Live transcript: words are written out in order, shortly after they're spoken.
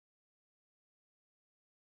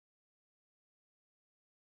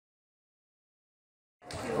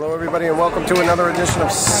Hello everybody and welcome to another edition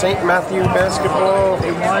of St. Matthew Basketball.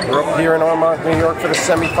 We're up here in Armonk, New York for the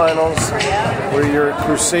semifinals, where your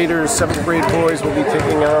Crusaders 7th grade boys will be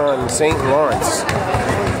taking on St. Lawrence.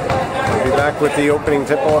 We'll be back with the opening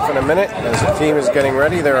tip-off in a minute as the team is getting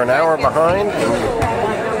ready. They're an hour behind,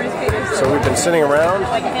 so we've been sitting around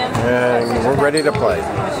and we're ready to play.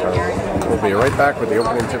 So we'll be right back with the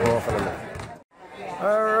opening tip-off in a minute.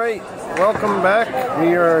 Alright, welcome back.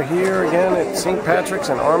 We are here again at St. Patrick's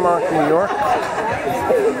in Armonk, New York.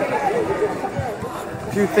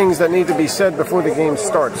 A few things that need to be said before the game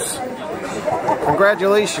starts.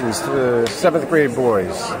 Congratulations to the 7th grade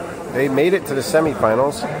boys. They made it to the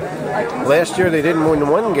semifinals. Last year they didn't win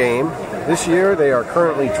one game. This year they are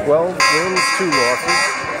currently 12 wins, 2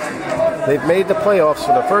 losses. They've made the playoffs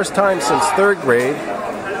for the first time since 3rd grade,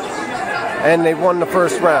 and they've won the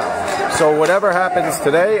first round. So whatever happens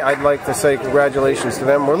today, I'd like to say congratulations to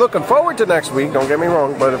them. We're looking forward to next week, don't get me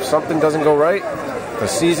wrong, but if something doesn't go right, the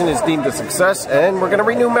season is deemed a success, and we're going to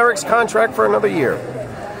renew Merrick's contract for another year.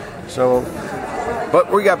 So,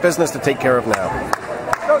 but we got business to take care of now.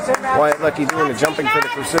 Wyatt Lucky doing the jumping for the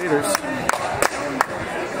Crusaders.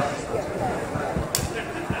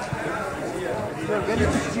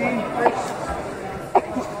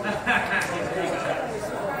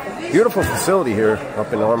 Beautiful facility here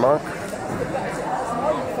up in Armonk.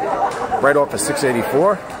 Right off of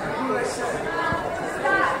 684.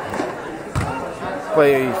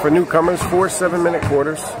 Play for newcomers, 4 7-minute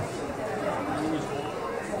quarters.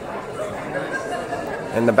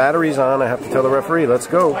 And the battery's on. I have to tell the referee, let's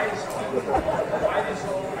go.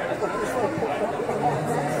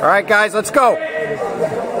 All right, guys, let's go.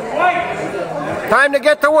 Time to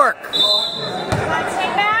get to work.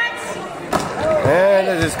 And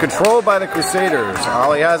it is controlled by the Crusaders.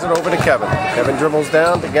 Ollie has it over to Kevin. Kevin dribbles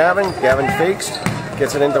down to Gavin. Gavin fakes.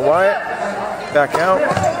 Gets it into Wyatt. Back out.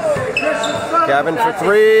 Gavin for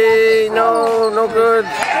 3. No, no good.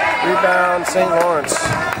 Rebound, St. Lawrence. He's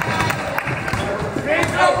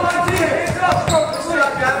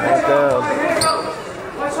down.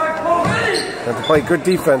 Have to play good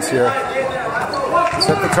defense here.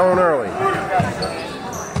 Set the tone early.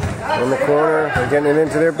 In the corner, they're getting it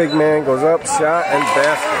into their big man, goes up, shot, and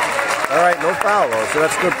basket. All right, no foul though, so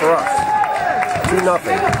that's good for us. 2-0,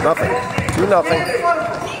 nothing, 2-0.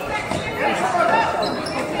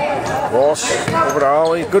 Walsh over to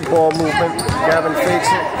Ollie, good ball movement. Gavin fakes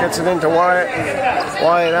it, gets it into Wyatt.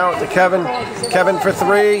 Wyatt out to Kevin. Kevin for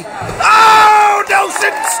 3. Oh,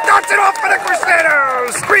 Nelson starts it off for the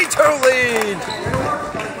Crusaders. 3-2 lead.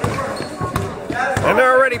 And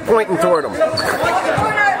they're already pointing toward him.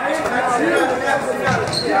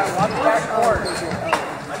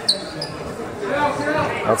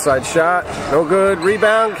 Outside shot, no good.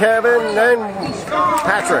 Rebound, Kevin, then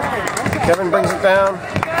Patrick. Kevin brings it down.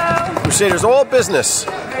 Crusaders all business.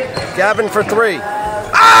 Gavin for 3.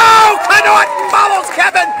 Oh, Cannot follows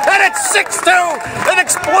Kevin, and it's 6-2. An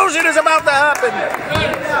explosion is about to happen.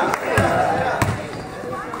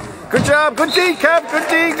 Good job, good D, Kev, good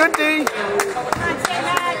D, good D.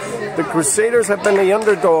 The Crusaders have been the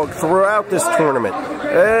underdog throughout this tournament.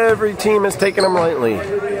 Every team has taken them lightly,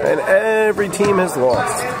 and every team has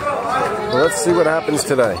lost. Well, let's see what happens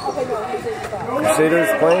today. Crusaders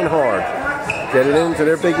playing hard. Get it into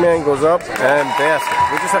their big man, goes up, and basket.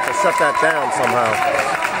 We just have to shut that down somehow,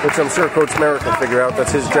 which I'm sure Coach Merrick will figure out.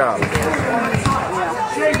 That's his job.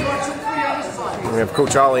 We have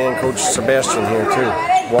Coach Ollie and Coach Sebastian here, too.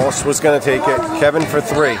 Walsh was going to take it. Kevin for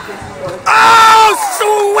 3. Oh,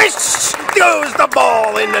 swish! Goes the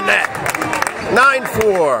ball in the net.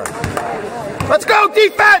 9-4. Let's go,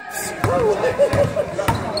 defense!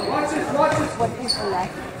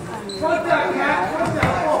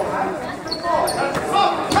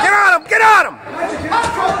 Get on him! Get on him!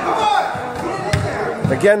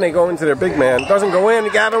 Again, they go into their big man. Doesn't go in.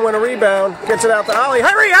 Gavin win a rebound. Gets it out to Ollie.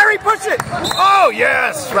 Hurry, hurry, push it! Oh,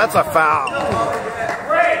 yes! That's a foul.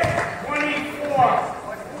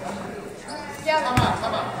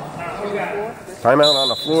 Timeout on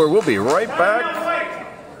the floor. We'll be right back.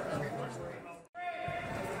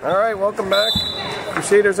 All right, welcome back.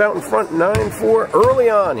 Crusaders out in front, 9-4 early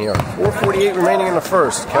on here. 4:48 remaining in the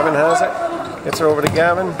first. Kevin has it. Gets it over to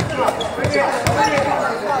Gavin.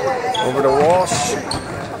 Over to Walsh.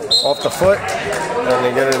 Off the foot. And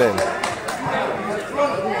they get it in.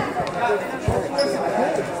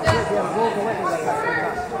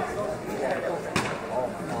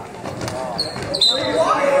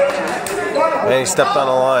 And he stepped on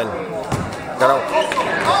the line.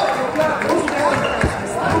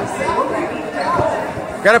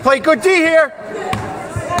 Gotta play good D here.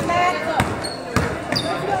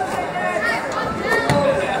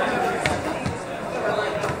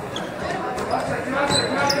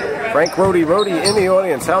 Frank Rhodey in the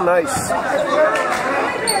audience. How nice.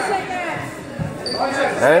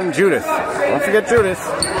 And Judith. Don't forget Judith.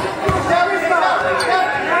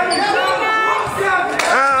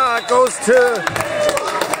 Ah, it goes to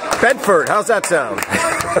Bedford. How's that sound?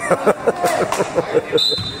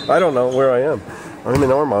 I don't know where I am. I'm in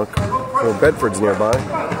Ormonk. So Bedford's nearby.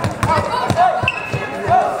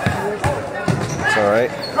 It's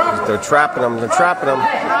alright. They're trapping him. They're trapping him.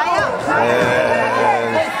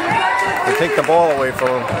 And they take the ball away from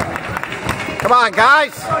him. Come on,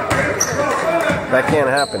 guys! That can't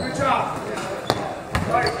happen.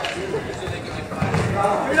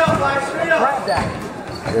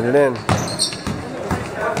 Get it in.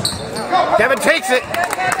 Kevin takes it.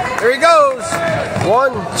 There he goes.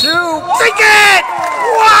 1, 2, take it!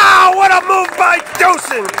 Wow, what a move by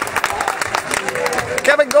Dosen!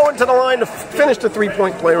 Kevin going to the line to finish the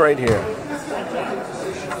three-point play right here.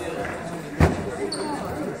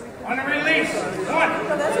 On the release, 1.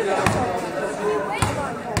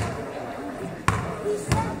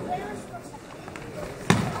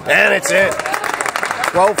 And it's in.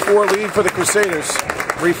 12-4 lead for the Crusaders.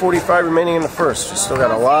 3:45 remaining in the first. We still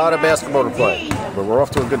got a lot of basketball to play, but we're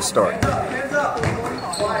off to a good start.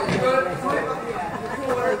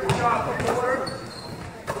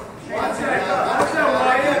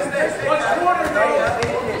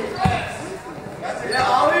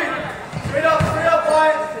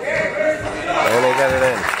 And they got it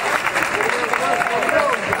in.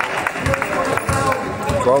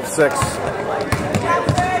 12-6.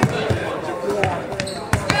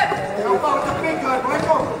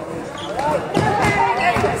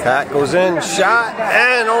 Pat goes in, shot,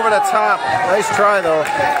 and over the top. Nice try, though.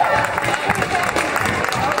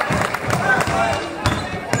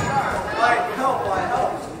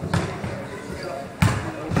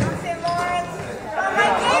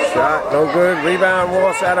 Shot, no good. Rebound,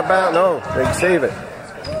 Walsh out of bounds. No, they save it.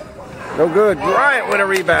 No good. Bryant with a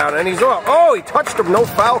rebound, and he's off. Oh, he touched him. No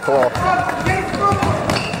foul call.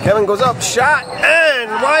 Kevin goes up, shot, and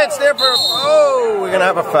Wyatt's there for. Oh, we're gonna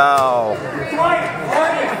have a foul.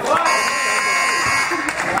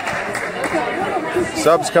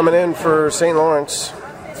 Subs coming in for St. Lawrence.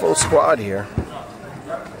 Full squad here.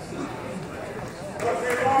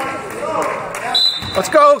 Let's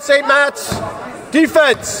go, St. Matt's.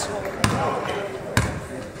 Defense.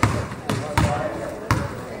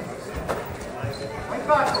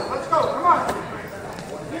 Let's go, come on.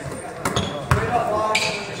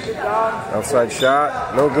 Outside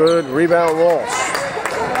shot, no good. Rebound,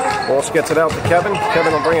 Walsh. Walsh gets it out to Kevin.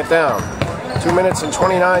 Kevin will bring it down. 2 minutes and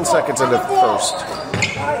 29 seconds in the first.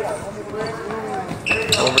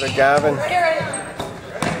 Over to Gavin.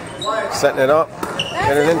 Setting it up.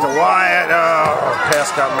 Get it into Wyatt. Oh,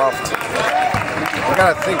 pass got muffed. We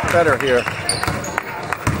gotta think better here.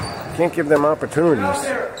 Can't give them opportunities.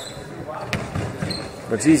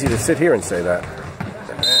 But it's easy to sit here and say that.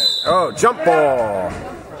 Oh, jump ball.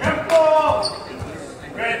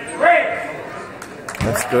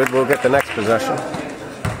 That's good. We'll get the next possession.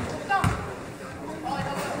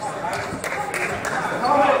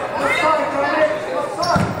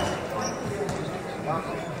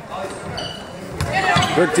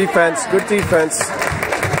 Good defense. Good defense.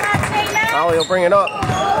 Ollie will bring it up.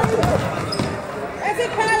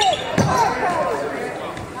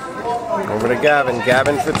 Over to Gavin.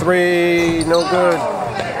 Gavin for three. No good.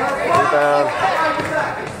 Rebound.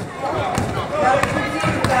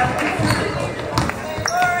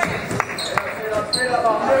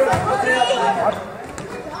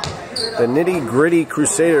 The Nitty Gritty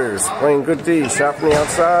Crusaders playing good D. Shot from the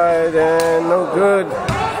outside and no good.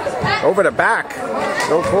 Over the back.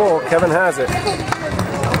 No call. Kevin has it.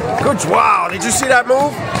 Good. Wow. Did you see that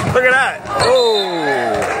move? Look at that. Oh.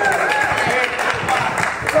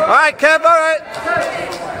 All right, Kev. All right.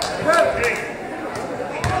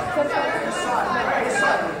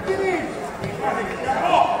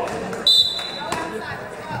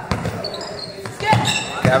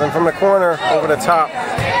 Gavin from the corner. Over the top.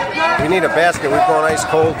 We need a basket. We've gone ice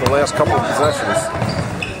cold the last couple of possessions.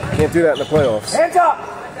 Can't do that in the playoffs. Hands up!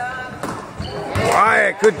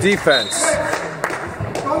 Wyatt, good defense.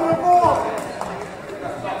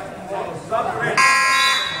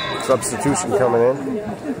 Substitution coming in.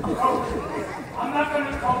 I'm not going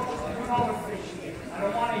to coach. You don't appreciate it. I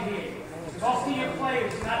don't want to hear it. Talk to your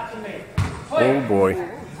players, not to me. Oh boy.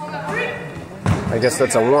 I guess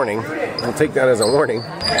that's a warning. We'll take that as a warning.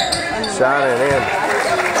 Shot and in.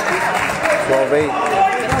 12-8.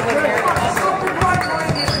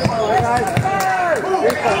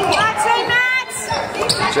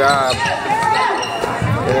 Good job.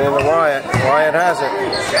 Get it into Wyatt. Wyatt has it.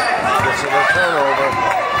 Gets it a turnover.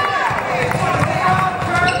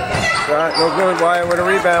 Shot, no good. Wyatt with a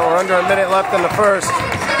rebound. We're under a minute left in the first.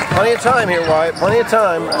 Plenty of time here, Wyatt. Plenty of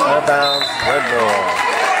time. Out of bounds. Red ball.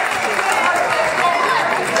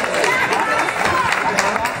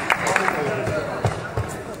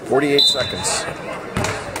 48 seconds.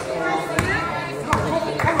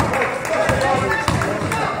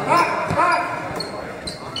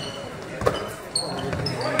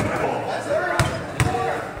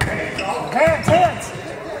 Hands.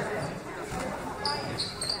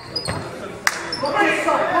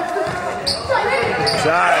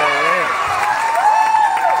 Shot.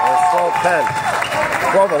 That's 12-10.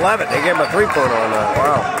 12-11. They gave him a three-pointer on that.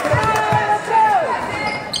 Wow.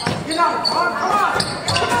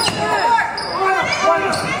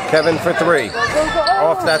 Kevin for three.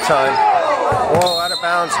 Off that time. Ball out of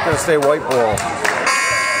bounds. Going to stay white ball.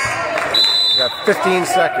 Got 15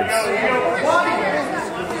 seconds.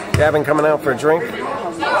 Gavin coming out for a drink.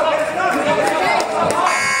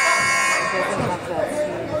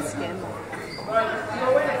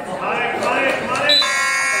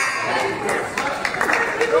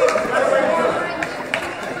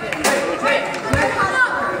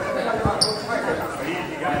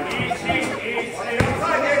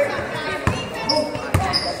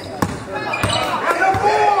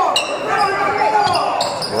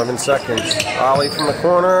 11 seconds. Ollie from the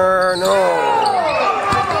corner. No.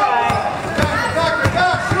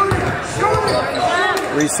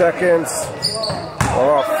 Three seconds.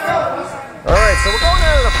 Off. All right, so we're going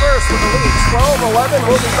out of the first with the lead. 12-11.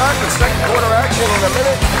 We'll be back with second quarter action in a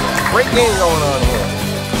minute. Great game going on here.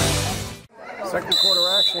 Second quarter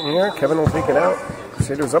action here. Kevin will take it out.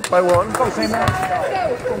 Crusaders up by one.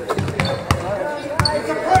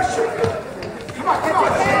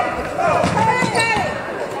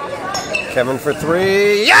 Kevin for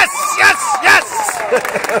three. Yes! Yes! Yes!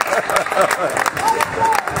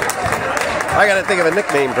 I gotta think of a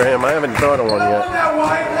nickname for him. I haven't thought of one yet.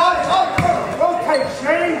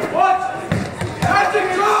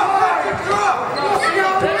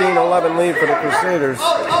 15-11 lead for the Crusaders.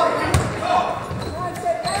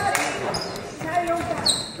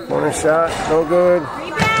 Corner shot, no good.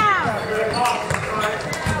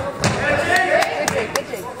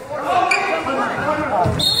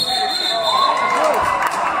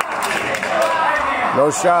 No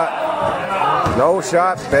shot. No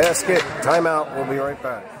shot. Basket. Timeout. We'll be right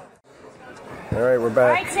back. All right, we're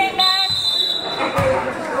back.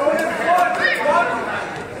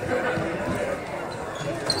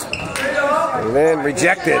 And then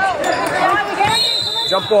rejected.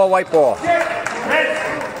 Jump ball, white ball.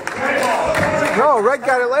 No, red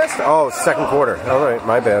got it last time. Oh, second quarter. All right,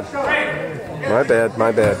 my bad. My bad,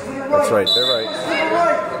 my bad. That's right, they're right.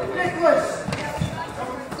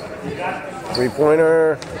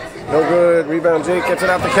 Three-pointer, no good. Rebound, Jake gets it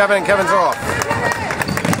out to Kevin. Kevin's off.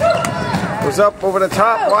 Goes up over the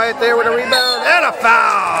top. Wyatt there with a rebound and a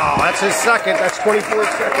foul. That's his second. That's 24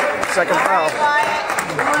 seconds. Second foul.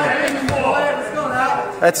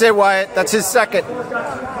 That's it, Wyatt. That's his second. Come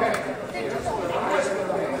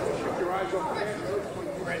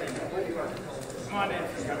on in.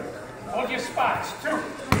 Hold your spots. Two.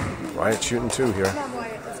 Wyatt shooting two here.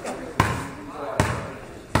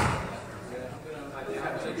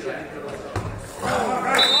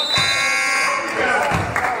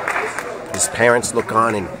 His parents look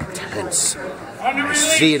on intense. I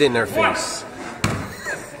see it in their face.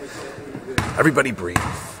 Everybody breathe.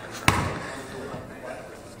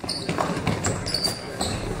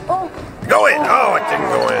 Go in! Oh, it didn't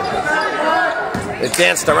go in. It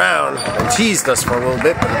danced around and teased us for a little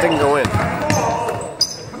bit, but it didn't go in.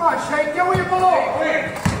 Come on, Shake, get with your ball.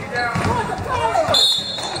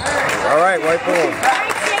 All right, white ball.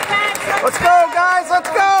 Let's go, guys! Let's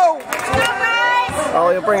go! Oh,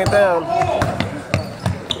 you'll bring it down.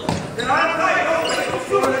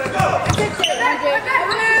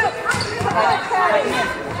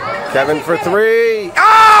 Kevin for three.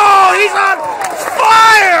 Oh, he's on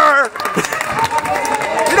fire!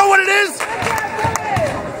 You know what it is?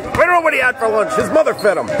 I don't know what he had for lunch. His mother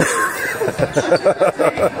fed him.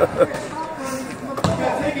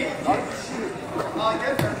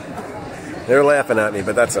 They're laughing at me,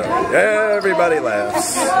 but that's all right. Everybody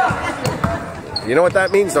laughs. You know what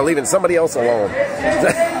that means? They're leaving somebody else alone.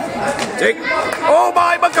 Jake. Oh,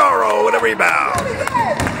 my Macaro with a rebound.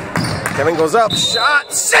 Kevin goes up.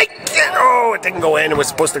 Shot. Shake it. Oh, it didn't go in. It was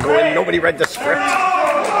supposed to go in. Nobody read the script.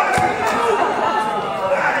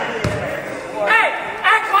 Hey,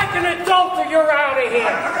 act like an adult or you're out of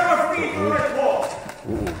here.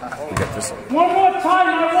 Ooh, we got this one. One more time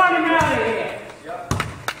and I want him out of here.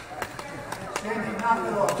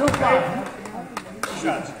 2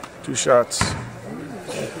 shots. 2 shots.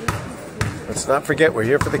 Let's not forget, we're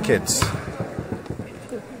here for the kids.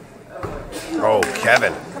 Oh,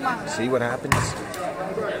 Kevin. See what happens?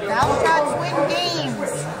 Foul shots win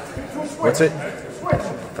games. What's it?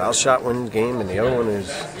 Foul shot wins game, and the other one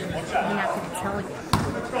is... I'm not going to tell you.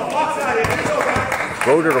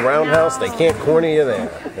 Go to the roundhouse, they can't corner you there.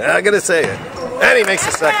 I gotta say it. And he makes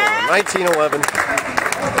the second one. 19-11.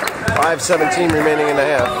 5:17 remaining in the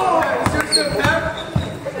half.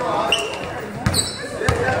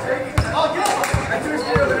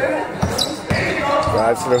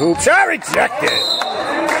 Drives to the hoop. Shot rejected.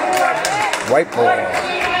 White ball.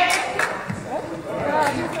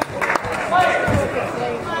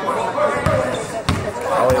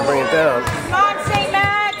 Ollie will bring it down. Come on, St.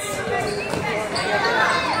 Matt's.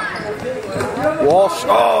 Walsh.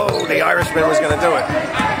 Oh, the Irishman was going to do it.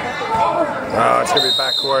 Oh, it's going to be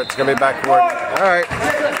backcourt. It's going to be backcourt. All right.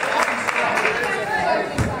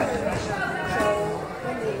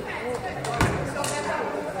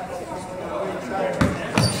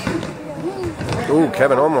 Ooh,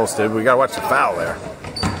 Kevin almost did. We got to watch the foul there.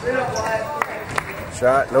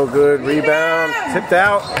 Shot, no good. Rebound, tipped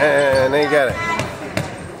out, and they get it.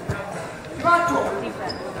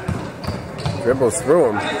 Dribbles through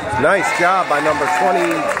him. Nice job by number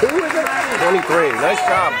 22, is it? 23. Nice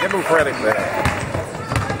job. Give him credit for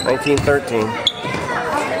that.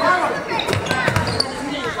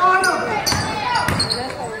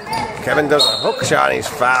 19-13. Kevin does a hook shot. He's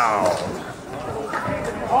fouled.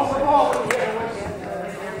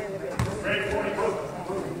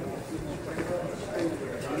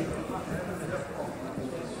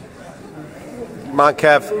 Come on,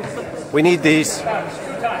 Kev. We need these.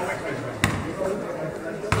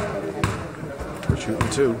 We're shooting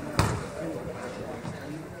 2.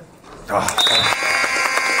 Oh.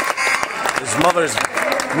 His mother's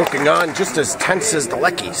looking on just as tense as the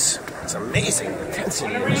Leckies. It's amazing, the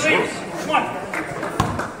tensity in this room.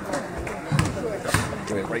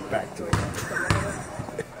 Give it right back to him.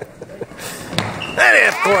 And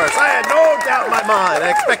of course, I had no doubt in my mind. I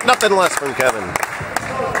expect nothing less from Kevin.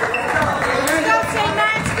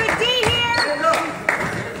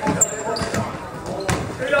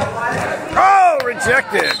 Oh,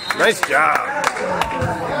 rejected. Nice job.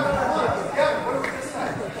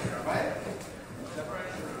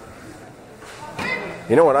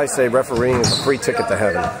 You know what I say, refereeing is a free ticket to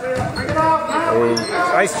heaven. I mean,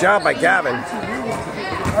 nice job by Gavin.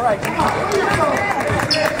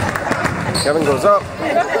 Kevin goes up.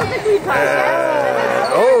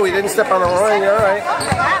 Oh, he didn't step on the line. All right.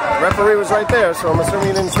 Referee was right there, so I'm assuming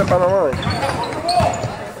he didn't step on the line.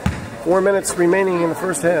 4 minutes remaining in the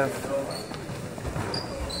first half.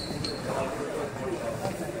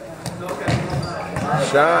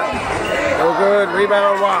 Shot. No good.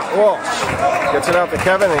 Rebound. Walsh. Gets it out to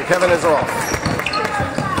Kevin, and Kevin is off.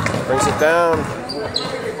 Brings it down.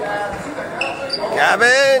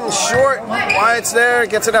 Gavin, short. Wyatt's there.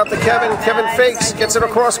 Gets it out to Kevin. Kevin fakes. Gets it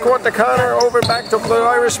across court to Connor. Over back to the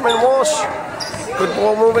Irishman. Walsh. Good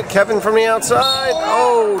ball movement. Kevin from the outside.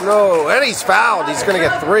 Oh, no. And he's fouled. He's going to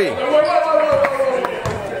get 3.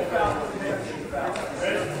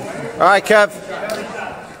 All right, Kev.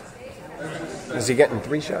 Is he getting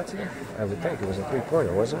 3 shots here? I would think it was a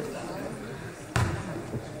 3-pointer, wasn't it?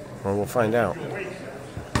 Well, we'll find out.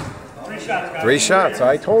 3 shots.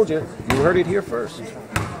 I told you. You heard it here first.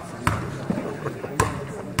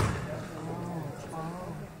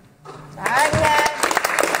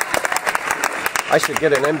 I should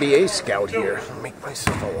get an NBA scout here. Make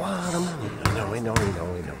myself a lot of money. No, we know.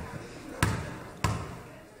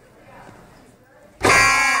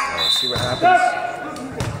 See what happens?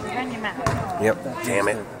 Yep. Damn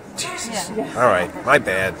it. Jesus. All right. My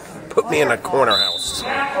bad. Put me in a corner house.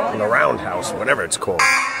 In the roundhouse. Whatever it's called.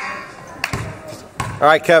 All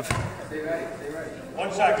right, Kev.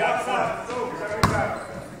 1 shot, got 4.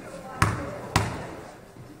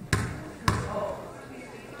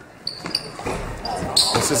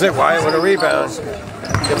 This is it. Wyatt with a rebound.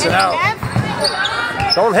 Gets it out.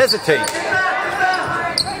 Don't hesitate.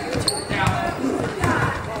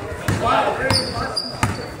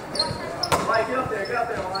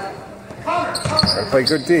 Gotta play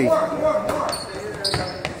good D.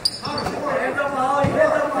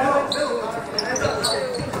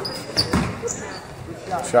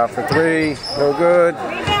 Shot for 3. No good.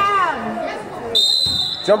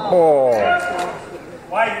 Jump ball.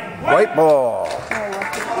 White ball.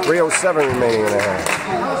 3:07 remaining in the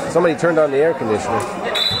half. Somebody turned on the air conditioner. I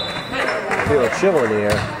feel a chill in the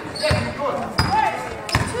air.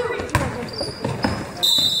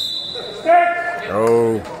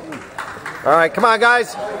 Oh. All right, come on,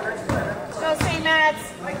 guys. Go St. Matt's.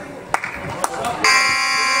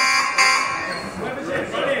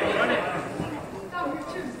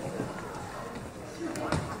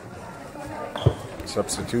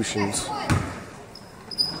 Substitutions.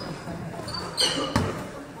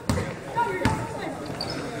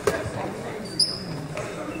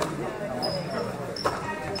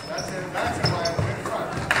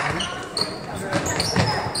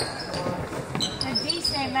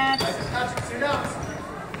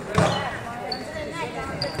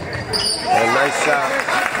 And nice shot.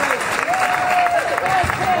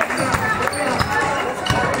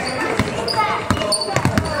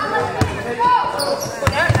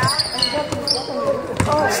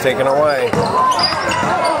 It's taken away.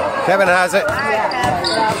 Kevin has it.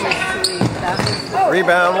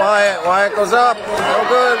 Rebound, Wyatt. Wyatt goes up. No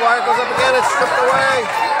good. Wyatt goes up again. It's stripped away.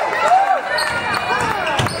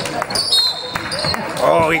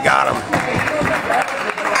 Oh, he got him.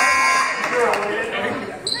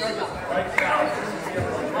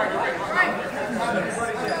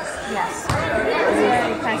 Yes.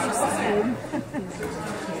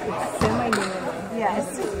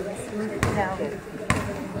 Yes. No.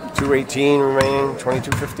 2:18 remaining.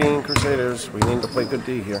 22-15 Crusaders. We need to play good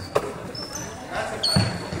D here.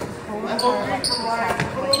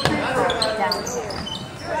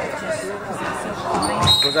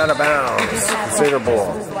 Goes out of bounds. Crusader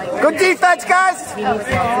ball. Good defense, guys!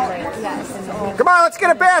 Come on, let's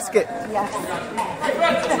get a basket.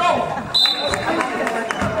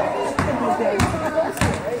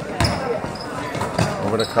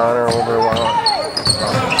 Over to Connor, over to Wild.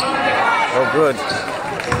 Oh, good.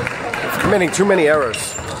 It's committing too many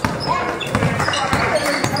errors.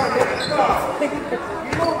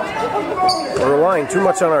 We're relying too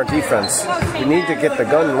much on our defense. We need to get the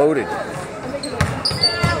gun loaded.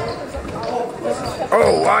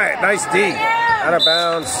 Oh, Wyatt, nice D. Out of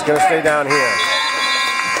bounds, gonna stay down here.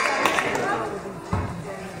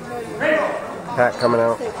 Pat coming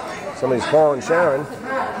out. Somebody's calling Sharon.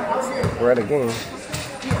 We're at a game.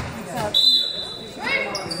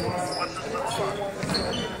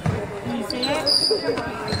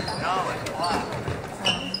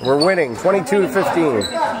 We're winning, 22-15.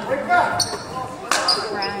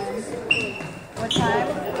 What time?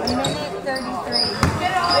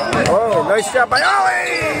 1:33. Oh, nice shot by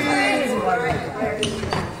Ollie!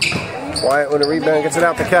 Wyatt with a rebound, gets it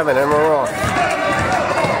out to Kevin, and we're off.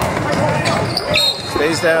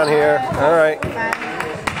 Stays down here. All right.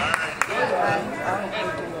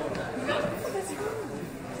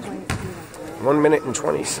 One minute and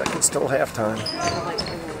 20 seconds till halftime.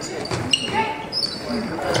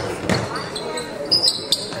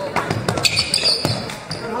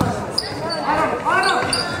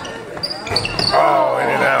 Oh, in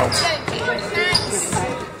and out.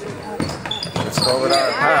 Let's go with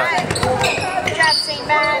our Pat. Good job, St.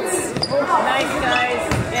 Matt's. Nice guys.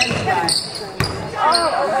 And guys.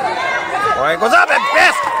 Wyatt goes up and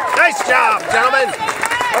fist. Nice job, gentlemen.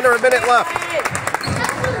 Under a minute left.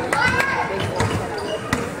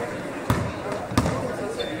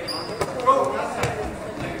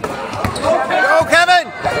 Go, Kevin!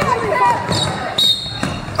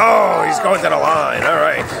 Oh, he's going to the line. All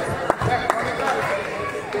right.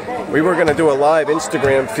 We were going to do a live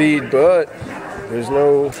Instagram feed, but there's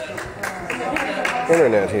no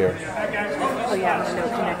internet here. Oh yeah, no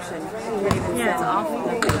connection. Yeah, it's awful.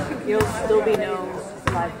 You'll still be no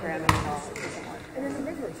live programming at all.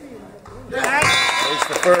 There's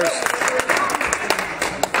the first.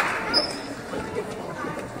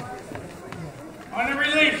 On the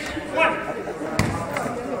release, 1.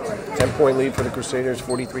 10-point lead for the Crusaders,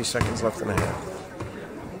 43 seconds left in the half.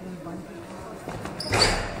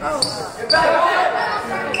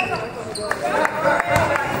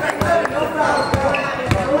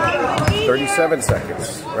 37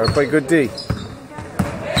 seconds. We're gonna play good D.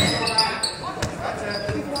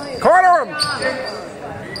 Corner him!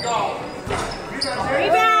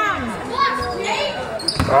 Rebound!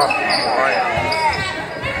 Oh, all right.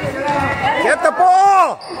 Get the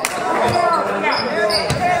ball!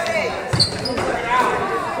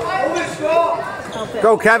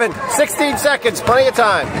 Go, Kevin. 16 seconds. Plenty of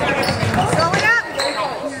time. Going up!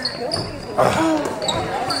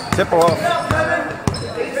 Tip off.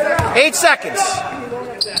 8 seconds.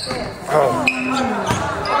 Oh.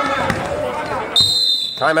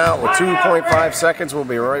 Timeout with 2.5 seconds. We'll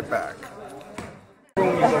be right back.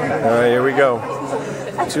 Here we go.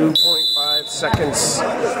 2.5 seconds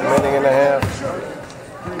remaining in the half.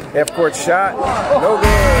 Half court shot. No good.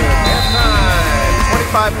 Half time.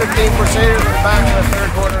 25-15 Crusaders. We're back in the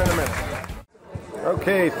third quarter in a minute.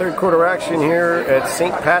 Okay, third quarter action here at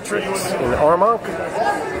St. Patrick's in Armonk.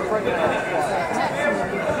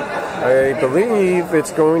 I believe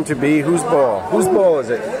it's going to be whose ball? Whose ball is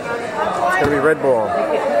it? It's going to be red ball.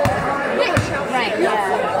 Right, yeah.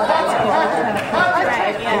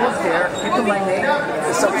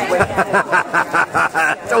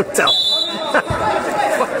 Don't tell.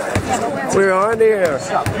 We're on the air.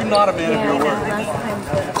 You're not a man of your word.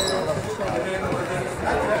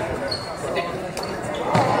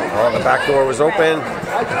 Oh, the back door was open.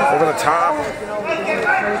 Over the top.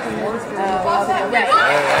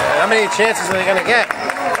 How many chances are they going to get?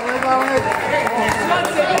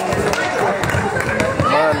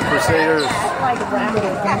 Come on, Crusaders.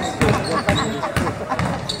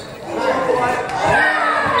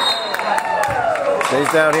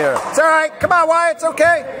 Stays down here. It's all right. Come on, Wyatt. It's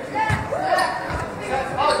okay.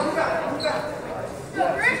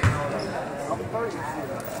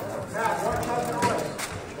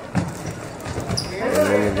 And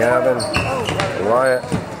then to Gavin, to Wyatt,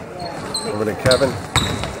 over to Kevin.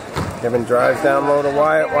 Kevin drives down low to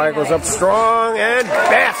Wyatt. Wyatt goes up strong and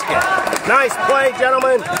basket. Nice play,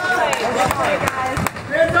 gentlemen.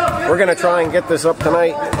 We're going to try and get this up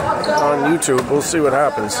tonight on YouTube. We'll see what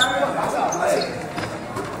happens.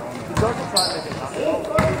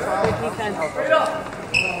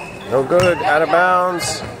 No good. Out of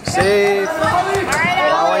bounds. Save.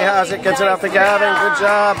 Wally has it. Gets it out to Gavin. Good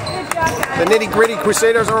job. The nitty-gritty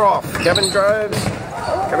Crusaders are off. Kevin drives.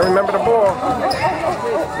 Gotta remember the ball.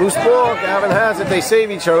 Loose ball. Gavin has it. They save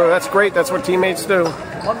each other. That's great. That's what teammates do.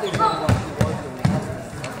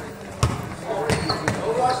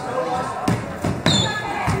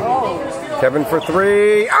 Kevin for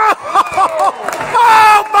three.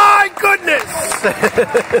 Oh my goodness!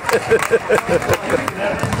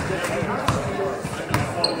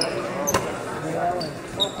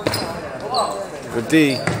 Good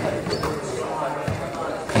D.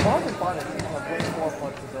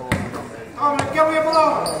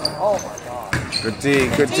 Good D,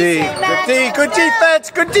 good D, good D, good defense,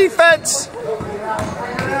 good defense.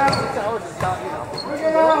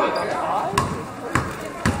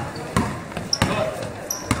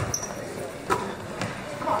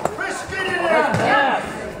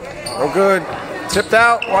 No good. Tipped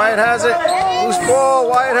out. Wyatt has it. Loose ball.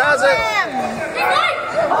 Wyatt has it.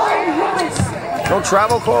 No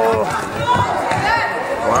travel call.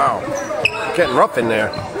 Wow. Getting rough in there.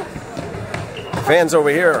 Fans over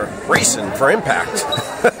here are racing for impact.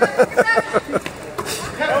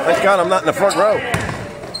 Thank God I'm not in the front row.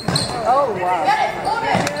 Oh, wow.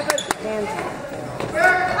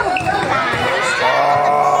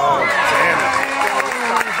 Oh, damn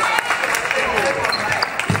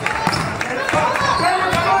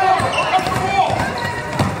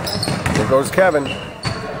it. There goes Kevin.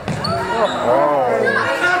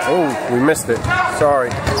 Oh, we missed it. Sorry.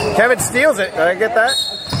 Kevin steals it. Did I get that?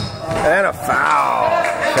 And a foul.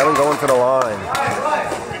 Kevin going to the line.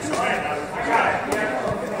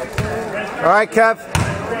 All right, Kev.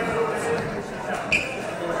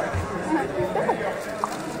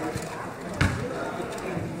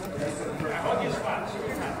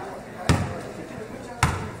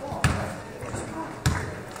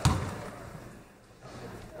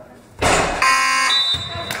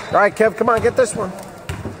 All right, Kev, come on, get this one.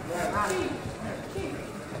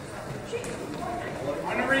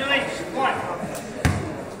 On the release, one.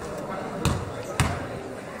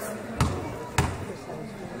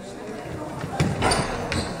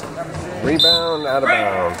 Rebound, out of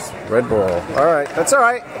bounds. Red ball. All right, that's all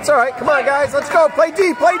right. That's all right. Come on, guys, let's go. Play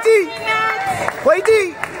D, play D. Play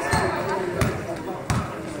D.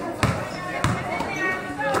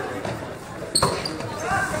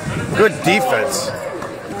 Good defense.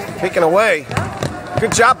 Taken away.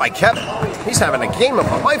 Good job by Kevin. He's having a game of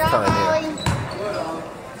a lifetime here.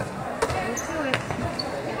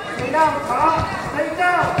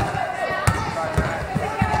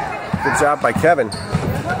 Good job by Kevin.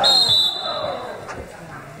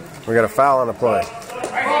 We got a foul on the play.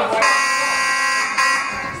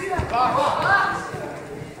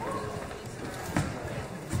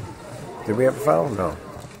 Did we have a foul? No.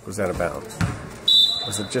 Was that out of bounds?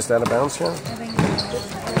 Was it just out of bounds, Sean?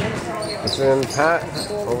 It's in Pat.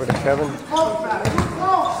 Over to Kevin.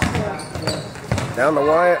 Down to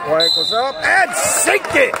Wyatt. Wyatt goes up and sink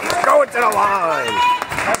it. He's going to the line.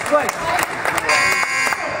 That's right.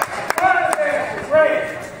 Great.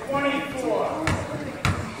 24.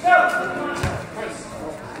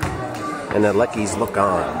 And the Leckies look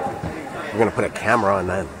on. We're going to put a camera on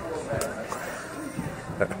them.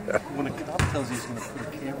 When a cop tells you he's going to put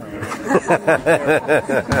a camera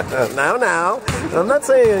on. Now. I'm not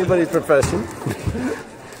saying anybody's profession.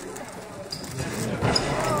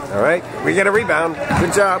 All right. We get a rebound.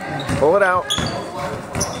 Good job. Pull it out.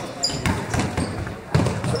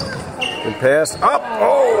 Good pass. Up.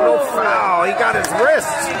 Oh, no foul. He got his wrist.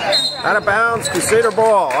 Out of bounds. Crusader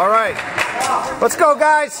ball. All right. Let's go,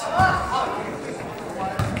 guys.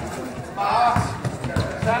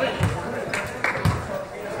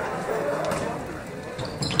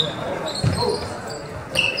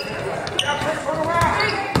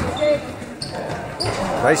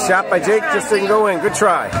 Nice shot by Jake, just didn't go in. Good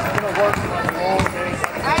try. You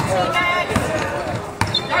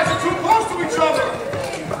guys are too close to each other.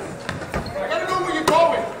 I gotta know where you're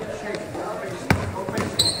going.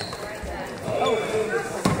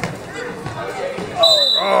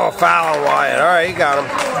 Oh, foul on Wyatt. All right, you got him.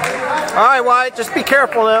 All right, Wyatt, just be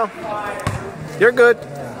careful now. You're good.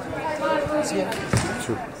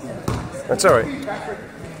 That's all right.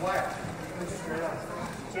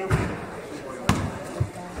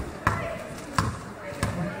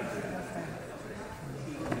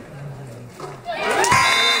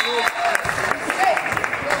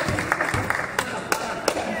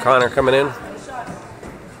 Connor coming in.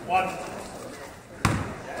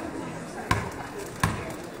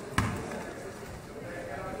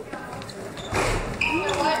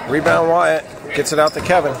 Rebound Wyatt. Gets it out to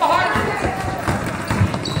Kevin.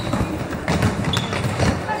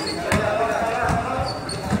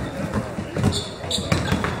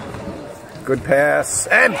 Good pass.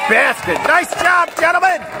 And basket. Nice job,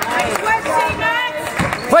 gentlemen.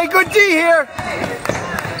 Play good D here.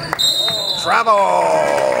 Travel.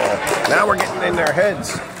 Now we're getting in their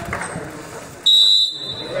heads.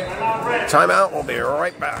 Timeout. We'll be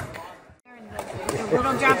right back. The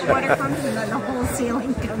little drop of water comes and then the whole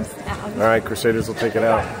ceiling comes down. All right, Crusaders will take it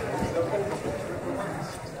out.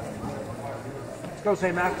 Let's go,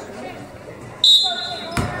 St. Max.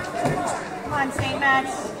 Come on, St. Max.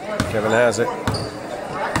 Kevin has it.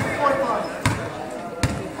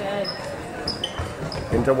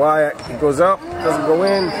 Into Wyatt. He goes up, doesn't go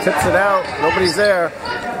in, tips it out. Nobody's there.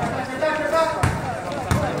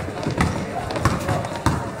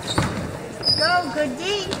 Go, good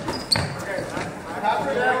D.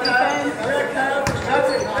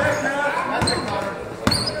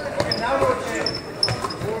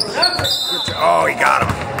 Oh, he got him.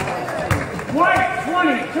 White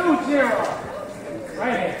 20-2-0.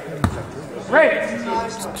 Right here. Right.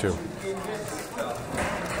 It's 2.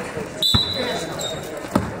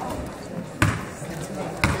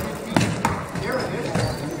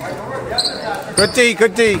 Good D,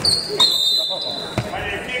 good D.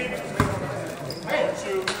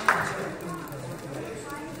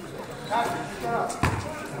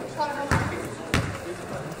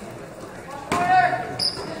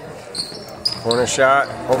 Corner shot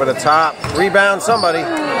over the top. Rebound somebody.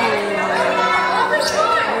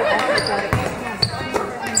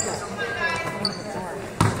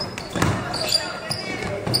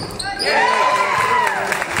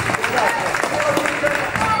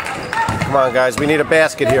 Come on, guys. We need a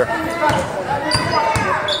basket here.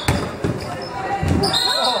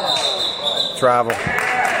 Travel.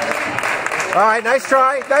 All right, nice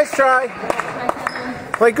try. Nice try.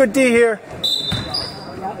 Play good D here.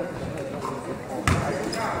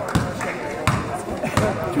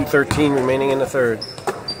 .2:13 remaining in the third.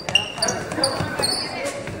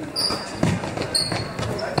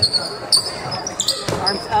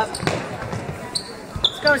 Arms up.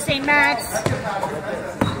 Let's go, St. Max.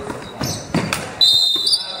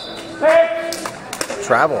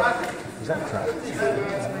 Travel. Is that travel?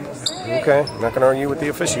 Okay, I'm not going to argue with the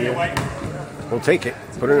official. We'll take it.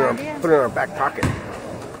 Put it in our back pocket.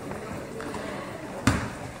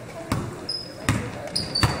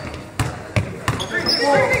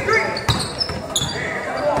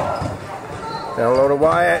 Down low to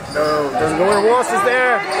Wyatt. No, doesn't go in. Walsh is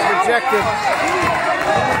there. Rejected.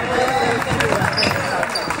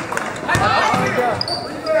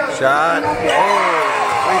 Shot.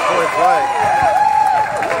 Oh, 3-point play.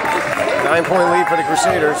 9-point lead for the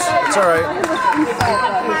Crusaders. It's all right.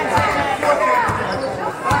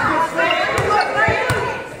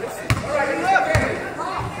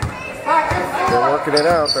 They're working it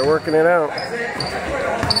out. They're working it out.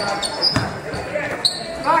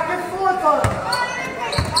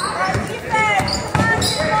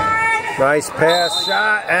 Nice pass,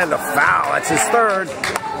 shot, and a foul. That's his third.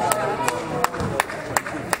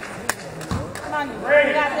 Come on,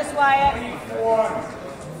 you got this, Wyatt.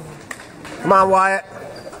 Come on, Wyatt.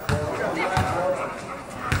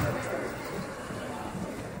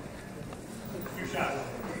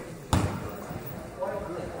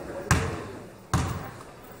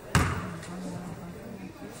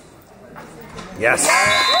 Yes.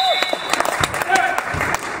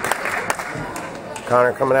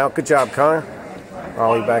 Connor coming out. Good job, Connor.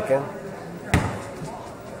 Ollie back in.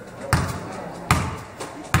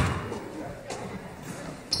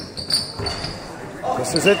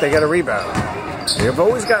 This is it. They got a rebound. They've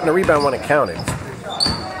always gotten the rebound when it counted.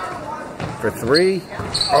 For 3.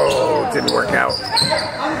 Oh, it didn't work out.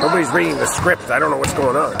 Nobody's reading the script. I don't know what's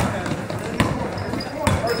going on.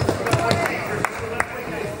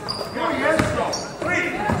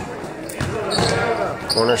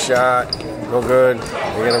 Corner shot. No good.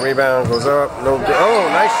 They get a rebound. Goes up. No good. Oh,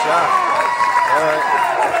 nice shot. All right.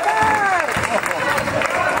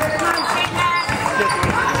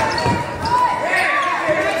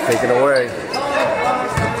 Taken away.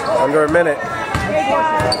 Under a minute.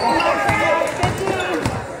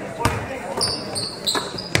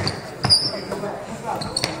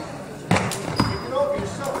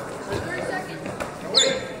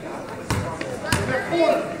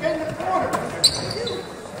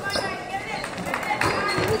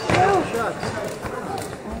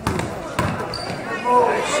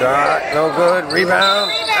 Shot, no good.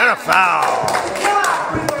 Rebound, and a foul.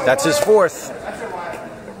 That's his 4th.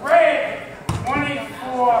 Red,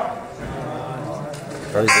 24.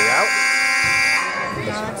 Is he out?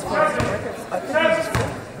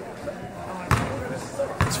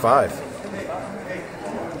 It's 5.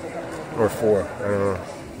 Or 4. I don't know.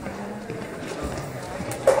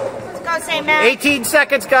 Let's go, St. Matt. 18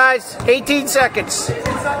 seconds, guys. 18 seconds.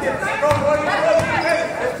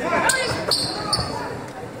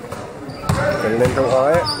 Get it into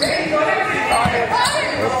Wyatt.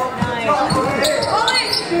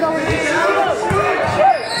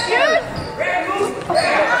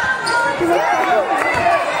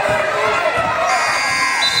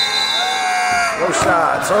 No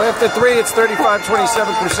shot. So after 3, it's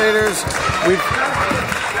 35-27 Crusaders. We've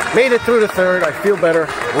made it through the 3rd. I feel better.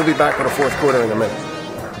 We'll be back with the 4th quarter in a minute.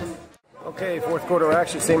 Okay, 4th quarter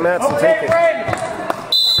action. St. Matt's will take it.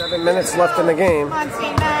 7 minutes left in the game. Come on,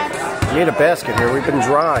 St. Matt. We need a basket here. We've been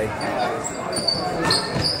dry.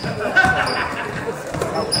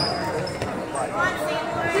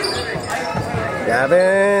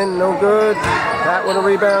 Gavin, no good. Pat with a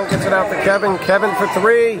rebound, gets it out to Kevin. Kevin for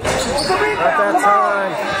 3. Not that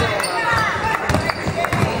time.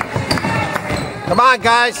 Come on,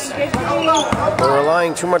 guys. We're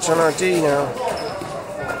relying too much on our D now.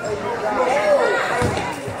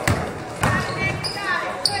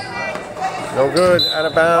 No good, out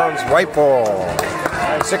of bounds, white ball.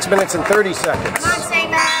 6 minutes and 30 seconds. Come on,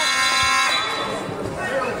 St. Matt.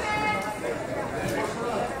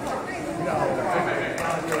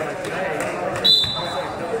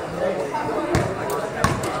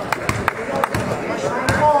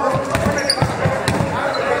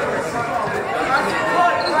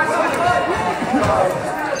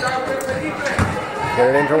 Get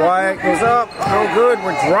it into Wyatt, goes up, no good.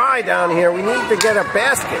 We're dry down here. We need to get a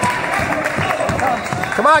basket.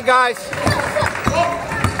 Come on, guys.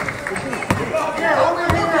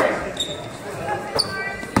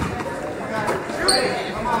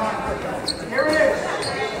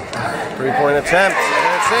 Three-point attempt.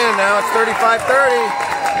 And it's in. Now it's 35-30.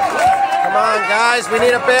 Come on, guys. We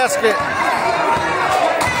need a basket.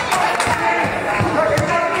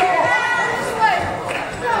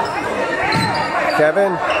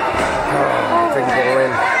 Kevin. Oh, didn't go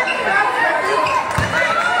in.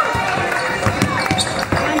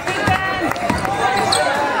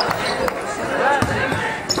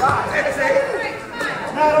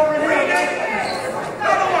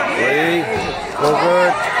 No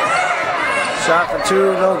good. Shot for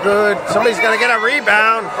 2, no good. Somebody's got to get a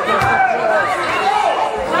rebound.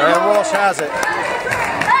 And Walsh has it.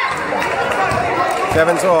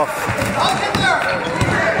 Kevin's off.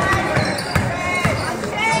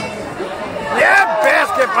 Yeah,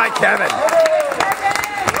 basket by Kevin.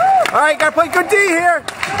 All right, got to play good D here.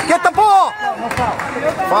 Get the ball.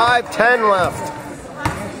 5:10 left.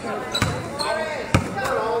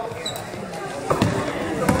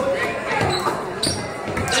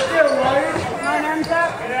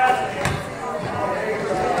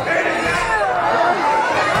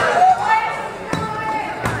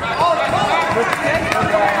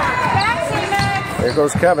 There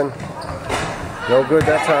goes Kevin. No good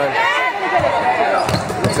that time.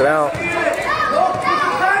 Gets it out.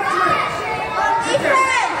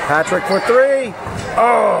 Patrick for 3.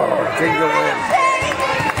 Oh, didn't go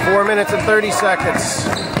in. 4 minutes and 30 seconds.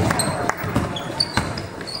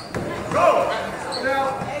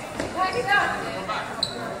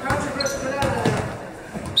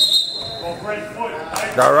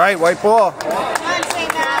 All right, white ball.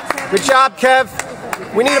 Good job, Kev.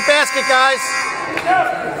 We need a basket, guys.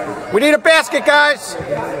 We need a basket, guys.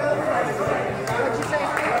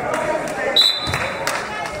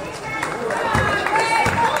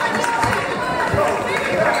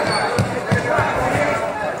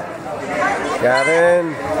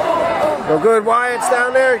 Gavin. No good. Wyatt's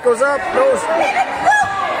down there. It goes up. Goes.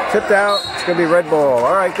 Tipped out. It's going to be red ball.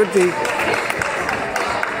 All right, good D.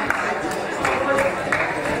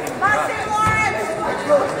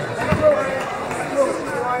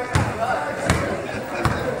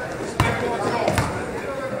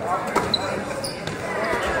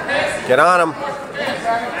 Get on him.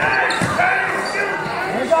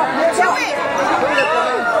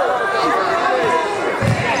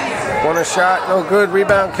 Corner shot, no good.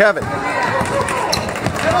 Rebound, Kevin.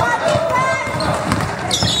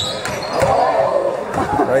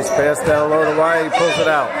 Nice pass down low to Wyatt. He pulls it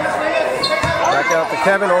out. Back out to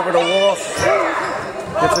Kevin, over to Walsh.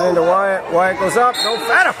 Gets it into Wyatt. Wyatt goes up. No,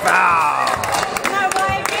 and a foul.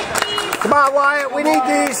 Come on, Wyatt. We need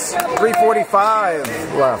these. 3:45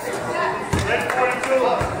 left.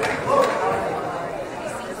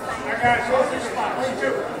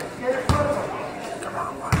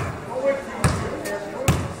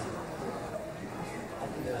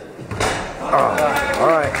 Oh, all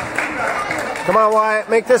right. Come on, Wyatt.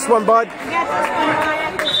 Make this one, bud.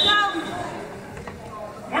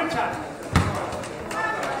 One time.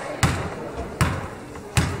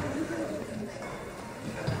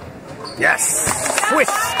 Yes. Swish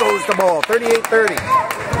goes the ball. 38-30.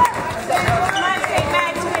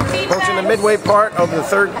 Approaching the midway part of the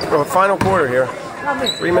final quarter here.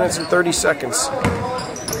 3 minutes and 30 seconds.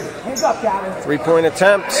 3-point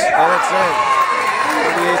attempt, and it's in.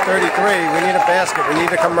 38-33. We need a basket. We need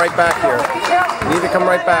to come right back here. We need to come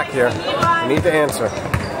right back here. We need to answer.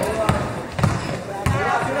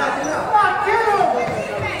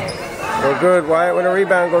 No good. Wyatt with a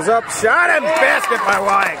rebound. Goes up. Shot him. Basket by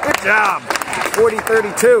Wyatt. Good job.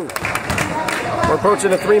 40-32. We're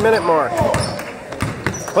approaching the 3-minute mark.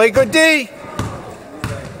 Play good D.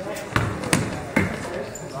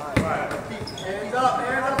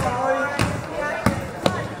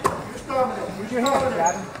 Shoot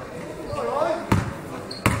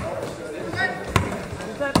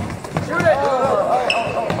it!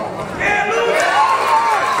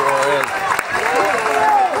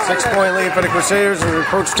 6-point lead for the Crusaders as we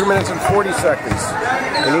approach 2 minutes and 40 seconds.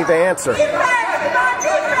 We need the answer.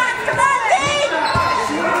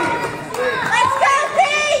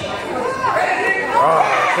 Oh,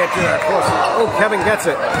 can't do that. Close. Oh, Kevin gets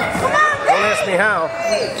it. Don't ask me how.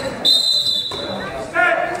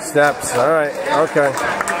 Steps. All right. Okay.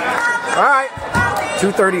 All right.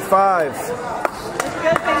 2:35.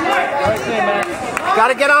 Got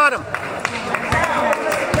to get on him.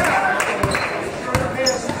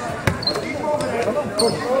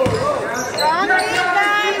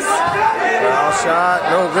 Foul shot.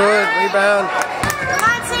 No good. Rebound.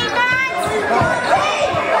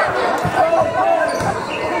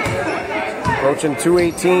 Approaching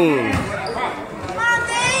 2:18.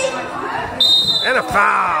 And a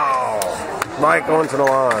foul. Mike going to the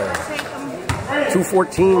line.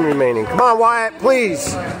 2:14 remaining. Come on, Wyatt,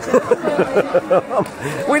 please.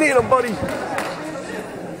 We need him, buddy.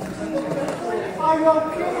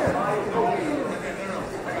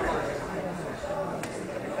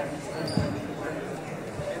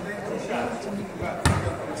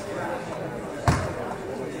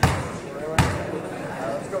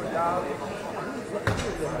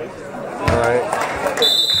 Alright.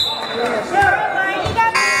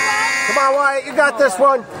 Come on, Wyatt, you got this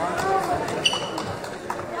one.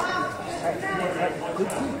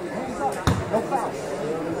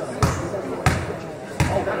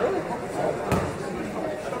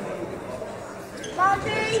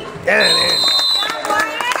 Get it in.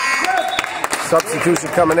 Substitution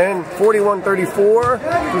coming in. 41-34.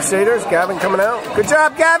 Crusaders. Gavin coming out. Good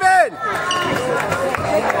job, Gavin!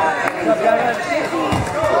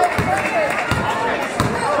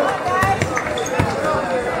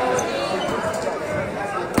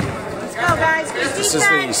 This is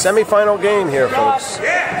the semi-final game here, folks.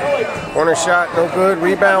 Corner shot, no good.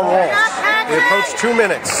 Rebound, Walsh. We approach 2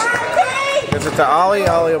 minutes. Gives it to Ollie.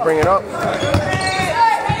 Ollie will bring it up.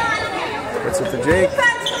 Gets it to Jake.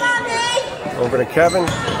 Over to Kevin.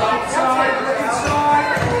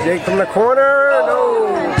 Jake from the corner. No.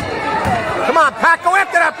 Come on, Pat, go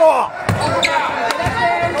after that ball.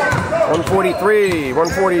 143,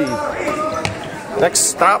 140. Next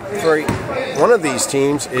stop for one of these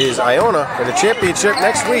teams is Iona for the championship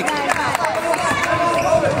next week.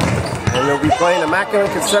 And they'll be playing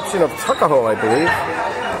Immaculate Conception of Tuckahoe, I believe.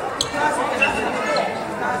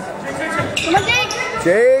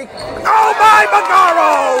 Jake. Oh my,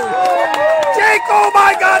 Magaro! Jake, oh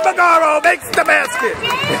my God, Magaro makes the basket.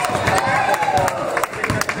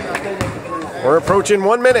 We're approaching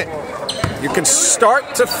 1 minute. You can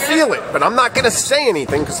start to feel it, but I'm not going to say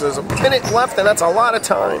anything because there's a minute left and that's a lot of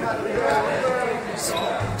time.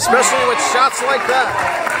 Especially with shots like that.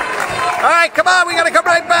 All right, come on, we got to come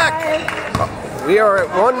right back. We are at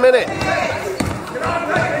 1 minute.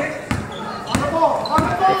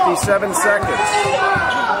 57 seconds.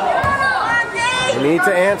 We need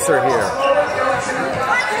to answer here.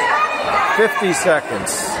 50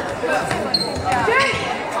 seconds.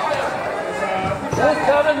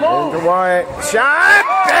 Into Wyatt. Shot!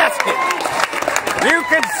 Basket! You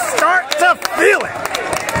can start to feel it.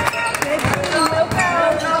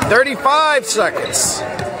 35 seconds.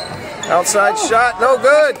 Outside shot, no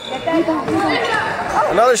good.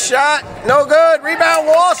 Another shot, no good. Rebound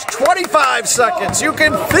lost, 25 seconds. You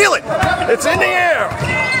can feel it. It's in the air.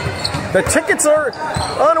 The tickets are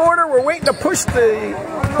on order. We're waiting to push the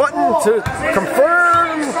button to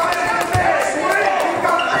confirm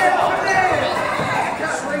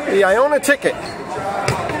the Iona ticket.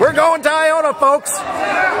 We're going to Iona, folks.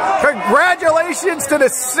 Congratulations to the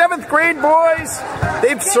 7th grade boys.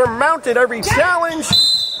 They've surmounted every challenge.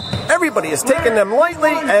 Everybody has taken them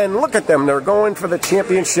lightly, and look at them. They're going for the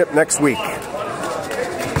championship next week.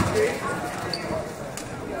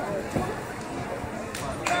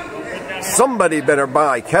 Somebody better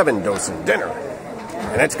buy Kevin Dosen dinner,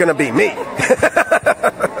 and it's going to be me.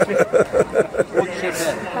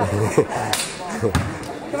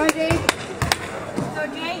 Come on, Jake. Go,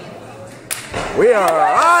 Jake. We are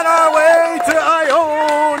on our way to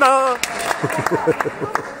Iona.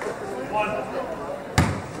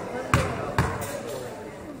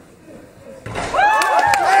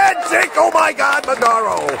 And Jake, oh my God,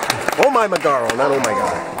 Magaro. Oh my Magaro, not oh my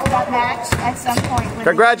God. That match at some point.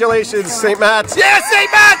 Congratulations, St. Matt's. Yes,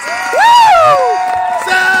 St. Matt's! Woo!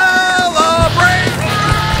 Celebrate!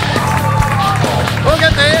 We'll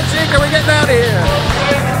get the handshake and we're getting out of here.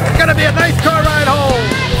 It's gonna be a nice car ride home.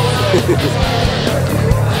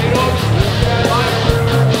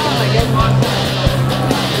 Oh my goodness.